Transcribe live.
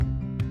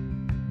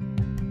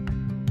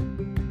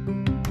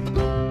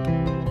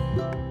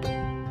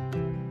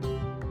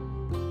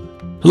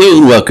Hello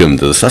and welcome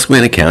to the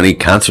Susquehanna County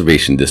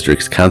Conservation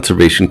District's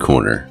Conservation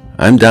Corner.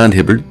 I'm Don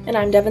Hibbard. And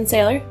I'm Devin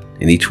Saylor.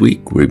 And each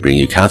week we bring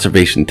you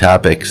conservation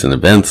topics and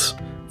events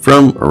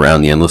from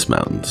around the Endless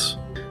Mountains.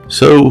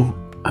 So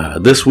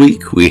this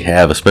week we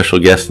have a special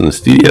guest in the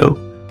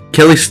studio,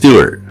 Kelly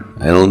Stewart.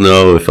 I don't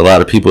know if a lot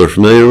of people are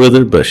familiar with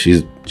her, but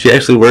she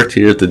actually worked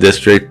here at the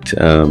district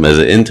as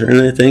an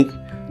intern, I think.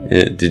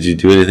 Did you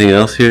do anything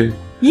else here?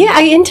 Yeah,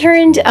 I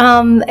interned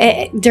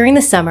during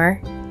the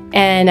summer.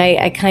 And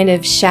I kind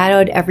of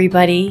shadowed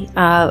everybody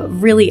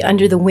really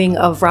under the wing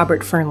of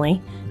Robert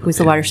Fernley, who was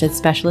the watershed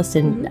specialist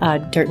and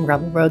dirt and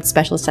rubble road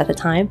specialist at the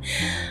time.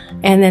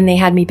 And then they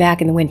had me back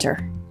in the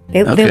winter.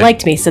 They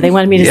liked me, so they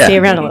wanted me to stay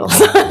around a little.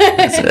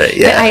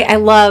 I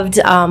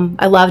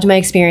loved my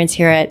experience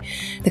here at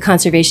the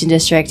Conservation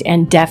District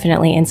and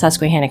definitely in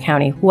Susquehanna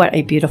County. What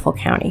a beautiful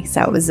county.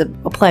 So it was a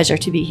pleasure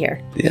to be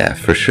here. Yeah,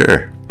 for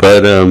sure.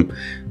 But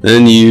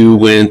then you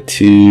went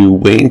to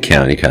Wayne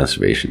County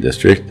Conservation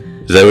District.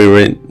 Is that where you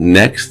went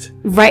next?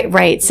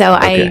 Right. So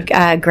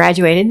I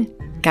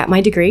graduated, got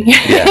my degree,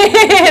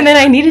 and then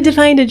I needed to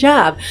find a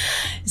job.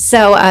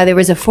 So there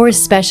was a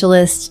forest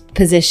specialist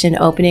position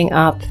opening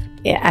up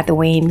at the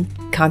Wayne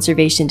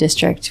Conservation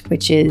District,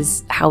 which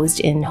is housed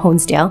in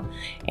Honesdale.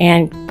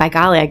 And by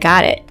golly, I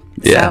got it.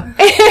 Yeah.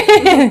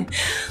 So.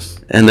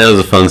 And that was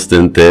a fun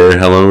stint there.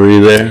 How long were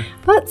you there?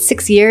 About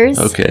 6 years.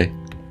 Okay.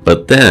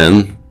 But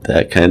then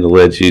that kind of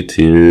led you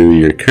to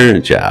your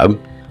current job.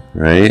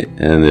 Right?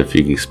 And if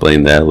you can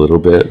explain that a little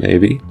bit,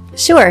 maybe.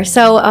 Sure.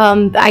 So,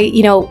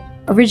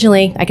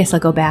 originally, I guess I'll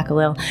go back a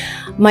little.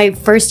 My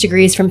first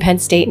degree is from Penn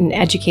State in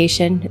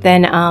education.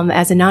 Then,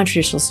 as a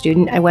non-traditional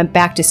student, I went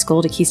back to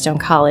school to Keystone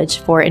College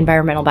for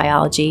environmental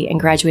biology and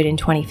graduated in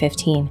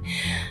 2015.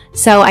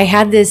 So I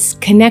had this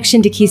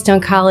connection to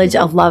Keystone College,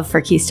 a love for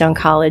Keystone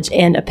College,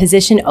 and a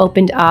position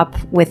opened up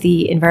with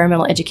the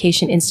Environmental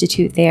Education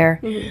Institute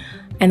there.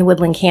 And the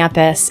Woodland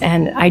campus,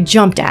 and I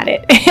jumped at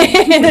it.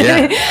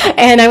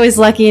 And I was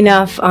lucky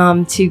enough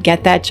to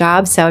get that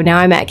job. So now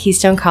I'm at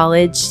Keystone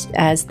College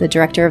as the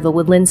director of the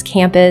Woodlands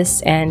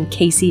campus and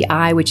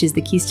KCI, which is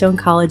the Keystone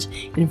College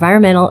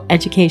Environmental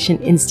Education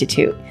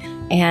Institute.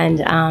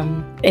 And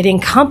it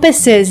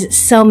encompasses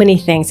so many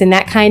things, and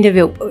that kind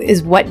of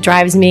is what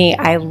drives me.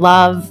 I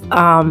love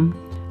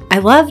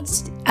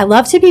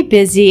to be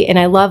busy, and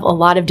I love a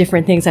lot of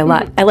different things. I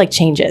like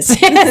changes.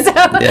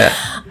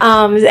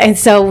 And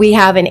so we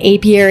have an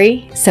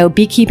apiary. So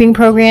beekeeping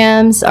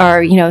programs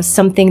are,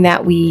 something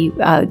that we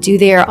do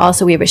there.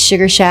 Also, we have a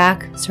sugar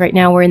shack. So right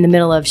now we're in the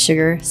middle of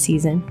sugar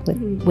season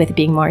with it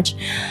being March.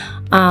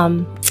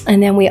 And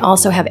then we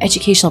also have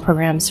educational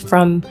programs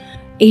from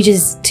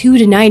ages 2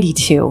 to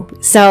 92.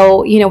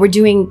 So, we're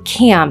doing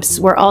camps.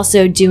 We're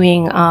also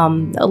doing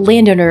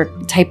landowner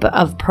type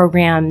of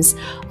programs,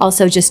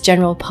 also just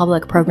general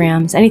public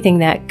programs, anything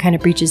that kind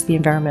of breaches the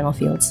environmental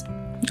fields.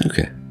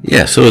 Okay.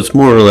 Yeah, so it's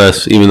more or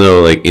less, even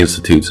though like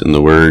institutes in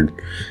the word,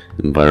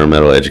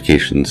 environmental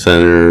education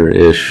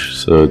center-ish,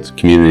 so it's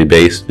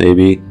community-based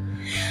maybe?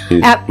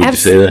 Would you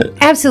say that?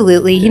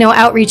 Absolutely.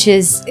 Outreach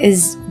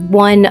is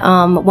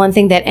one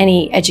thing that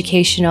any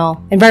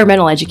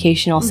environmental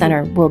educational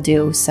center will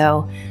do.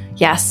 So,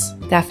 yes,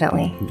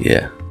 definitely.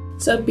 Yeah.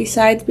 So,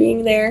 besides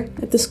being there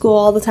at the school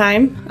all the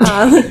time,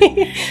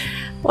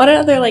 what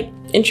other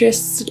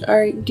interests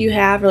do you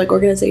have, or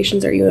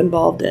organizations are you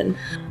involved in?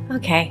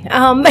 Okay.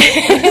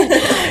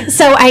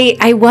 So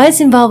I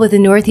was involved with the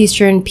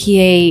Northeastern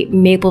PA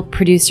Maple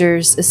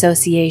Producers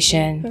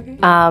Association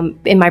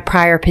in my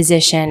prior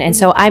position. And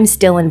so I'm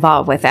still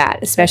involved with that,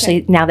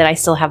 especially now that I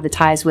still have the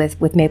ties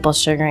with maple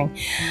sugaring.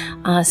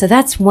 So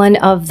that's one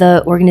of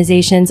the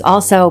organizations.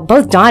 Also,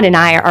 both Dawn and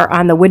I are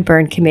on the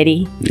Woodburn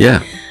Committee.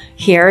 Yeah.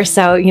 Here.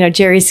 So,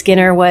 Jerry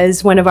Skinner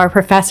was one of our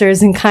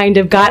professors and kind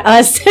of got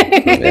us.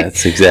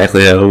 That's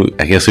exactly how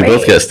I guess we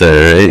both got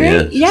started,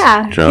 right?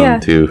 Yeah. Drawn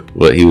to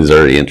what he was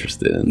already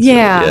interested in.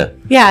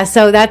 Yeah.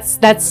 So that's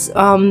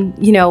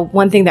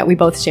one thing that we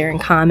both share in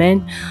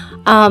common.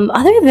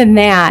 Other than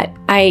that,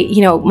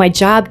 my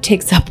job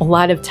takes up a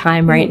lot of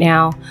time right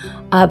now,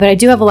 but I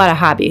do have a lot of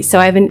hobbies. So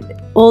I have an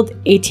old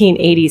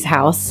 1880s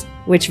house,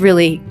 which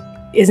really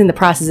is in the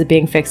process of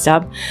being fixed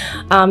up.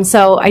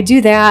 So I do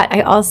that.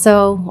 I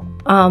also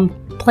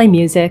play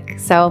music.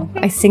 So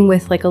I sing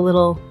with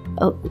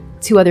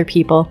two other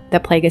people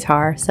that play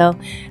guitar. So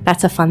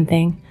that's a fun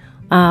thing.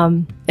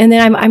 And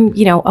then I'm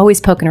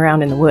always poking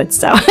around in the woods.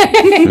 So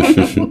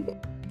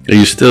Are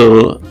you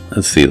still,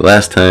 let's see,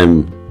 last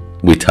time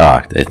we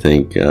talked, I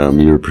think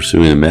you were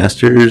pursuing a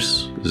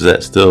master's. Is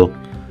that still?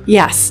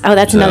 Yes. Oh,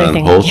 that's another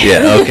thing.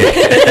 Yeah,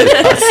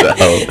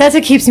 okay. That's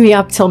what keeps me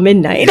up till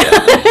midnight.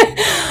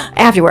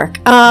 After work.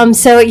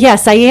 So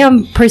yes, I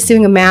am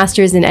pursuing a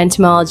master's in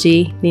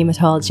entomology,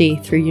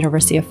 nematology through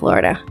University of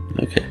Florida.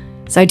 Okay.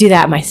 So I do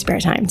that in my spare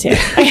time too.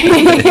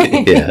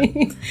 Yeah.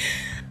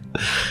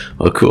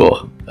 Well,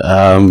 cool.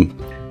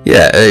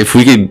 If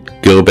we could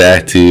go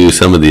back to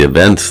some of the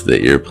events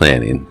that you're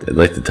planning, I'd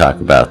like to talk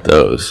about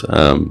those.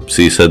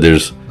 So you said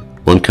there's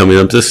one coming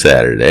up this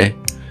Saturday.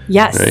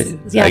 Yes. Right?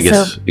 Yeah, I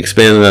guess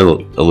expand on that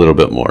a little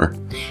bit more.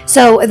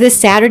 So this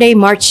Saturday,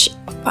 March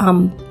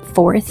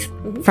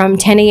 4th, from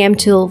 10 a.m.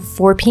 till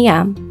 4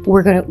 p.m.,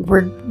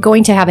 we're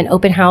going to have an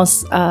open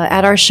house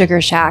at our Sugar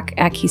Shack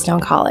at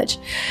Keystone College.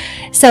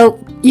 So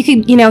you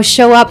could,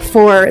 show up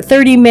for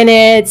 30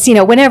 minutes,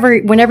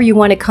 whenever you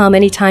want to come,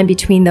 anytime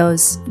between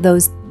those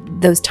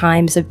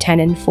times of 10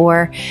 and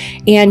 4,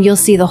 and you'll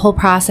see the whole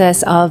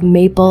process of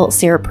maple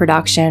syrup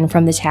production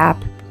from the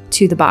tap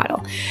to the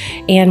bottle.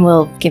 And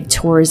we'll give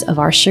tours of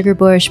our sugar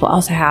bush. We'll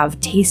also have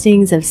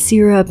tastings of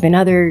syrup and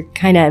other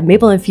kind of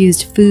maple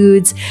infused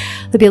foods.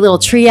 There'll be a little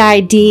tree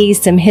ID,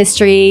 some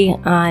history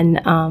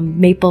on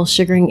maple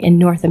sugaring in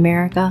North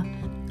America.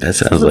 That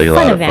sounds like a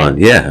lot of fun.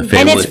 Yeah.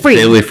 And it's free.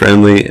 Family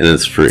friendly and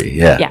it's free.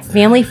 Yeah. Yeah.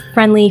 Family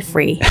friendly,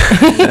 free.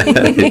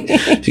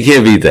 You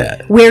can't beat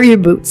that. Wear your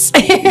boots.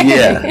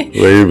 Yeah.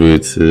 Wear your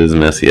boots. It is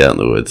messy out in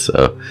the woods.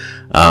 So,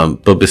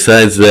 but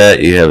besides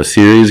that, you have a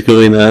series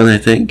going on, I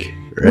think.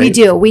 Right? We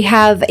do. We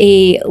have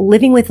a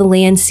Living with the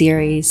Land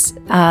series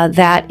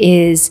that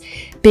is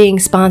being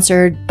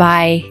sponsored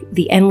by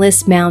the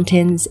Endless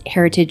Mountains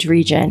Heritage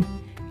Region.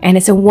 And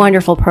it's a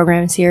wonderful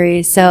program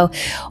series. So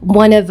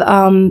one of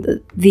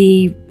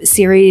the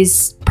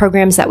series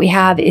programs that we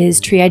have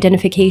is tree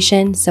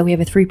identification. So we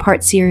have a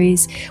 3-part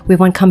series. We have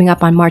one coming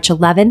up on March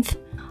 11th,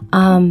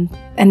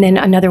 and then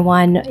another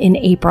one in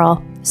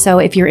April. So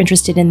if you're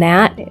interested in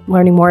that,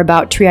 learning more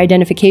about tree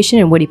identification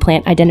and woody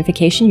plant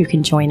identification, you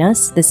can join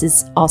us. This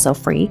is also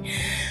free.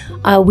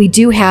 We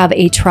do have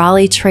a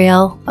trolley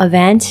trail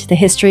event. The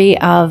history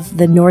of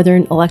the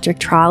Northern Electric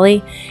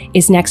Trolley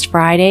is next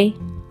Friday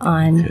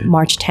on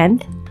March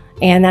 10th.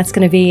 And that's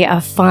going to be a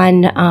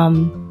fun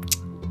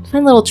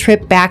little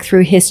trip back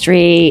through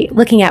history,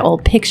 looking at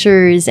old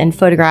pictures and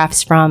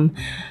photographs from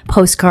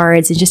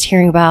postcards and just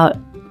hearing about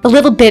a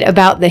little bit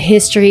about the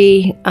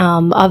history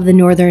of the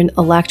Northern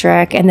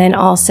Electric, and then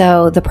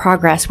also the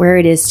progress where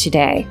it is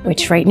today,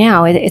 which right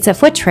now it's a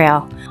foot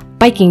trail,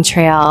 biking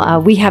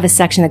trail. We have a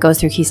section that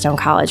goes through Keystone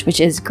College, which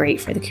is great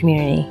for the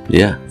community.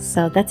 Yeah.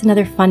 So that's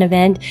another fun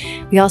event.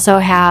 We also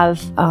have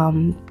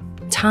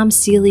Tom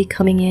Seeley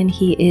coming in.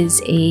 He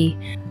is a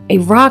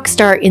rock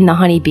star in the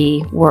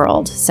honeybee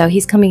world. So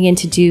he's coming in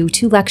to do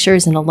 2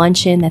 lectures and a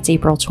luncheon. That's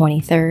April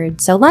 23rd.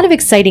 So a lot of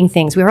exciting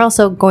things. We're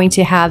also going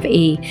to have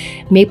a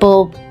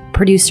maple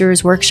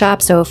producers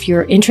workshop. So if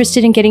you're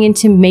interested in getting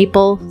into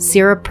maple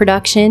syrup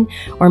production,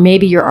 or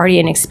maybe you're already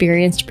an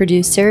experienced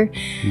producer,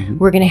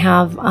 we're going to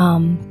have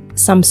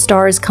some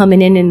stars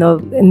coming in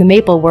the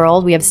maple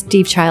world. We have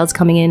Steve Childs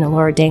coming in and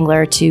Laura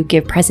Dangler to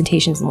give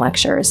presentations and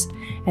lectures.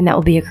 And that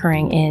will be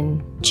occurring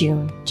in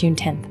June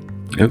 10th.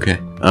 Okay.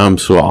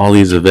 So all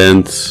these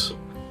events,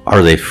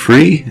 are they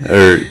free?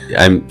 Or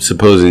I'm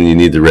supposing you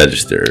need to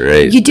register,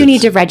 right? You do need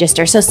to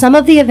register. So some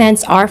of the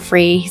events are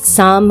free.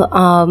 Some,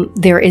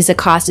 there is a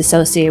cost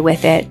associated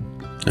with it.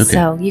 Okay.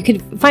 So you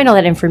could find all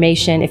that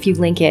information if you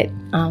link it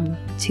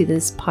to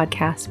this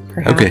podcast,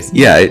 perhaps. Okay.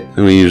 Yeah,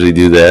 we usually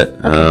do that.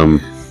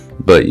 Okay.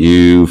 But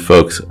you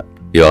folks,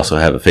 you also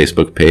have a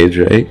Facebook page,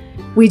 right?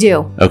 We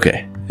do.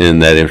 Okay.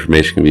 And that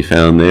information can be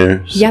found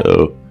there. Yep.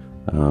 So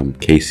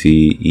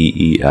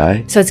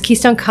KCEEI. So it's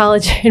Keystone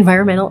College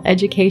Environmental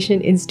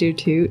Education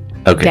Institute.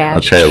 Okay,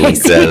 I'll try to link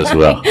that as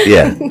well.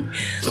 Yeah.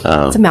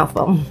 It's a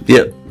mouthful.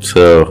 Yep.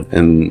 So,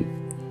 and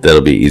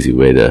that'll be an easy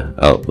way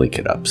I'll link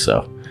it up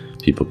so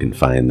people can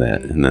find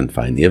that and then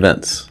find the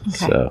events.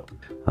 Okay. So,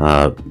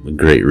 a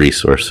great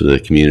resource for the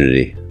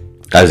community.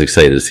 I was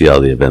excited to see all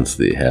the events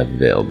that you have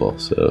available.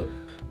 So,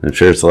 I'm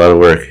sure it's a lot of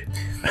work.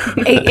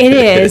 It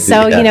is.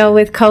 So, yeah.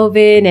 With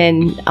COVID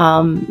and,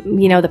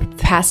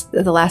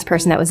 the last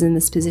person that was in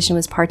this position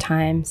was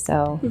part-time.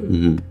 So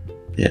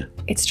yeah,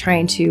 it's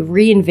trying to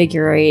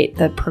reinvigorate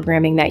the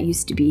programming that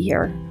used to be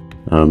here.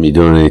 You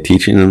doing any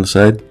teaching on the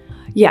side?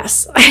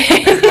 Yes.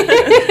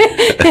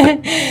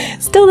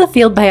 Still the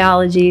field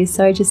biology.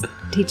 So I just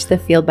teach the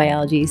field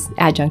biology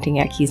adjuncting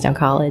at Keystone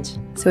College.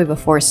 So we have a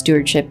forest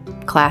stewardship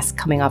class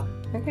coming up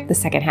the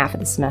second half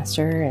of the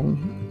semester,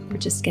 and we're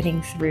just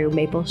getting through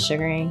maple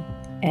sugaring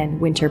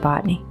and winter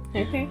botany.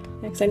 Okay.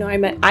 Next, I know I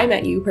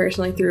met you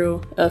personally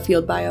through a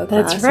field bio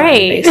class. That's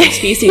right. Basic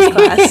species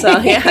class. So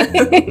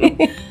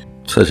yeah.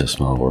 Such a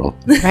small world,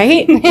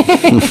 right?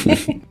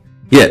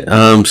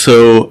 Yeah.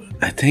 So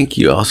I think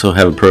you also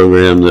have a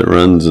program that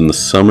runs in the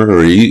summer,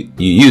 or you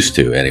used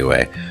to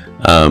anyway,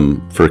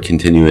 for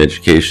continuing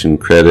education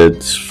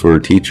credits for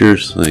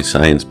teachers, like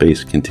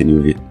science-based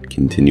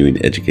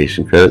continuing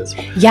education credits.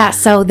 Yeah.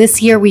 So this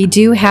year we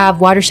do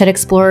have Watershed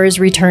Explorers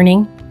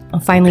returning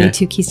finally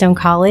to Keystone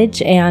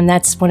College, and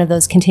that's one of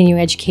those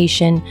continuing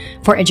education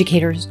for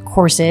educators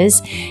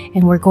courses,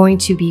 and we're going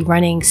to be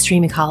running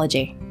stream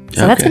ecology.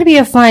 So that's going to be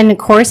a fun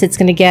course. It's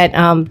going to get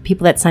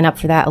people that sign up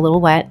for that a little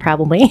wet,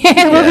 probably.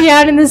 We'll be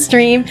out in the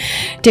stream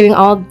doing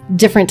all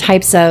different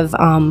types of,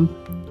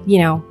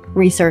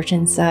 research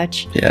and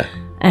such. Yeah.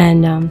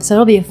 And so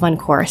it'll be a fun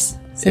course.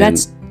 So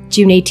that's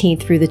June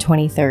 18th through the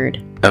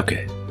 23rd.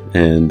 Okay.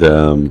 And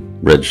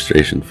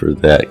registration for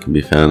that can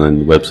be found on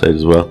the website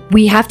as well?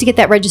 We have to get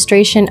that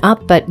registration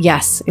up, but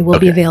yes, it will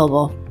be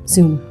available.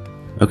 Zoom.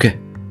 Okay.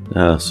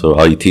 So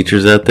all you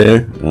teachers out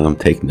there,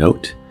 take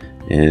note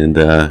and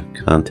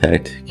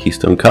contact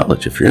Keystone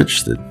College if you're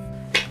interested.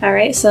 All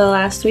right, so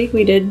last week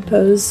we did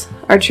pose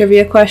our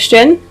trivia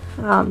question.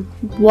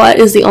 What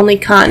is the only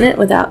continent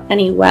without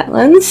any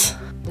wetlands?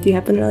 Do you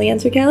happen to know the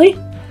answer, Kelly?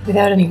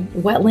 Without any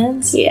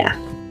wetlands? Yeah.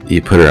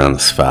 You put her on the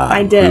spot.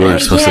 I did. We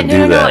weren't supposed to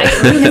do that.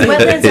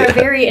 Wetlands are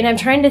very, and I'm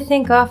trying to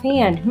think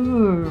offhand.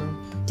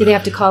 Do they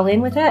have to call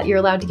in with that? You're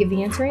allowed to give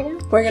the answer right now?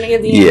 We're going to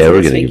give the answer. Yeah,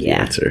 we're this going to week, give the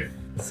answer.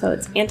 So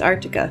it's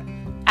Antarctica.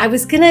 I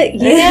was gonna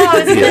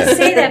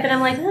say that, but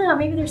I'm like, oh,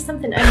 maybe there's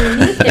something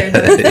underneath there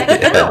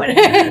that doesn't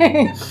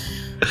count.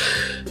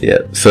 Yeah,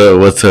 so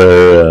what's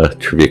our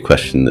trivia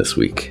question this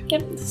week?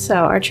 Yep. So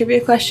our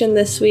trivia question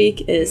this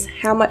week is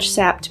how much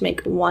sap to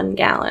make 1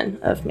 gallon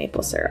of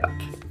maple syrup? All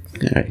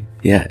right.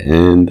 Yeah,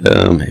 and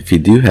if you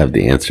do have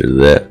the answer to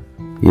that,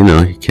 you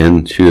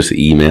can shoot us an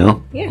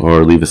email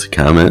or leave us a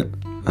comment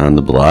on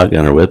the blog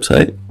on our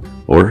website,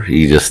 or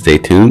you just stay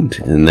tuned,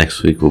 and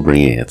next week we'll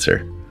bring you an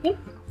answer. Yep.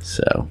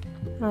 So.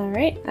 All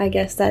right. I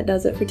guess that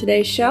does it for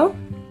today's show.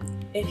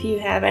 If you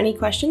have any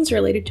questions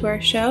related to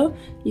our show,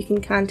 you can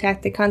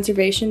contact the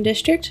Conservation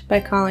District by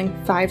calling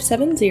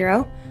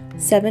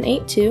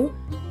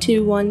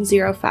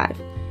 570-782-2105.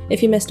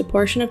 If you missed a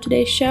portion of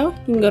today's show,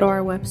 you can go to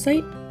our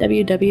website,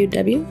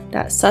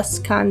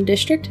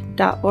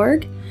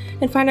 www.suscondistrict.org,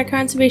 and find our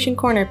Conservation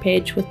Corner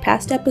page with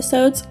past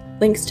episodes,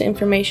 links to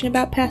information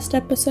about past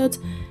episodes,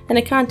 and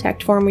a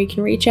contact form where you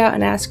can reach out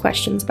and ask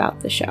questions about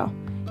the show.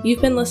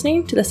 You've been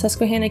listening to the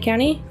Susquehanna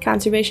County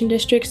Conservation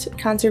District's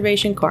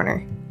Conservation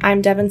Corner.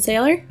 I'm Devin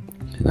Saylor.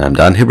 And I'm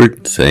Don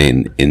Hibbert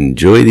saying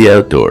enjoy the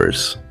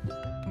outdoors.